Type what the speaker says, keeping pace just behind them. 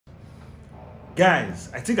Guys,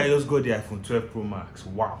 I think I just got the iPhone 12 Pro Max.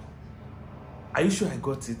 Wow. Are you sure I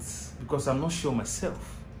got it? Because I'm not sure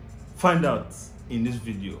myself. Find out in this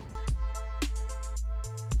video.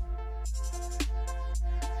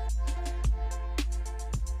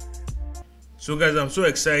 So guys, I'm so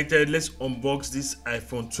excited. Let's unbox this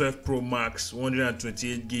iPhone 12 Pro Max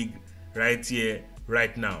 128 gig right here,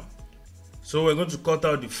 right now. So we're going to cut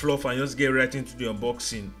out the fluff and just get right into the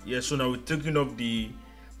unboxing. Yeah, so now we're taking off the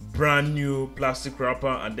brand new plastic wrapper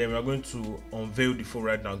and then we're going to unveil the phone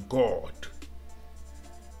right now. God,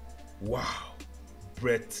 wow,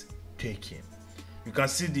 breathtaking. You can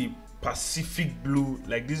see the Pacific blue.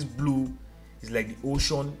 Like this blue is like the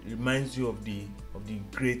ocean. It reminds you of the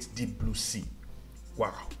great deep blue sea.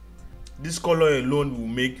 Wow, this color alone will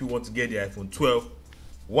make you want to get the iPhone 12.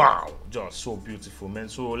 Wow, just so beautiful, man.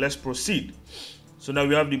 So let's proceed. So now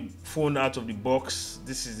we have the phone out of the box.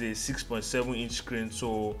 This is a 6.7-inch screen,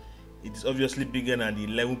 so it is obviously bigger than the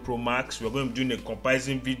 11 Pro Max. We're going to be doing a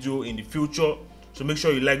comparison video in the future, so make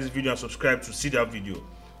sure you like this video and subscribe to see that video.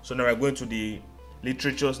 So now we're going to the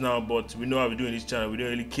literatures now, but we know how we do in this channel. We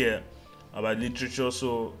don't really care about literature,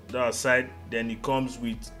 so that aside, then it comes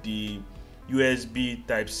with the USB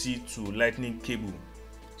Type-C to Lightning cable.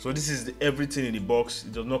 So this is everything in the box.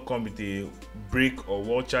 It does not come with a brick or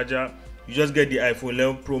wall charger. You just get the iPhone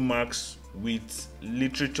 11 Pro Max with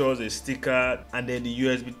literatures, a sticker, and then the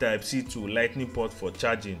USB Type-C to Lightning port for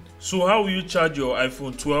charging. So how will you charge your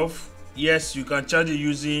iPhone 12? Yes, you can charge it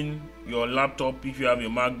using your laptop if you have a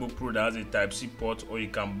MacBook Pro that has a Type-C port, or you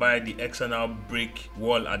can buy the external brick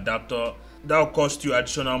wall adapter. That will cost you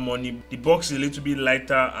additional money. The box is a little bit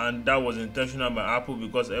lighter, and that was intentional by Apple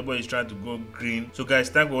because everybody is trying to go green. So guys,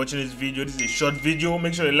 thanks for watching this video. This is a short video.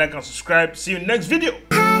 Make sure you like and subscribe. See you in the next video.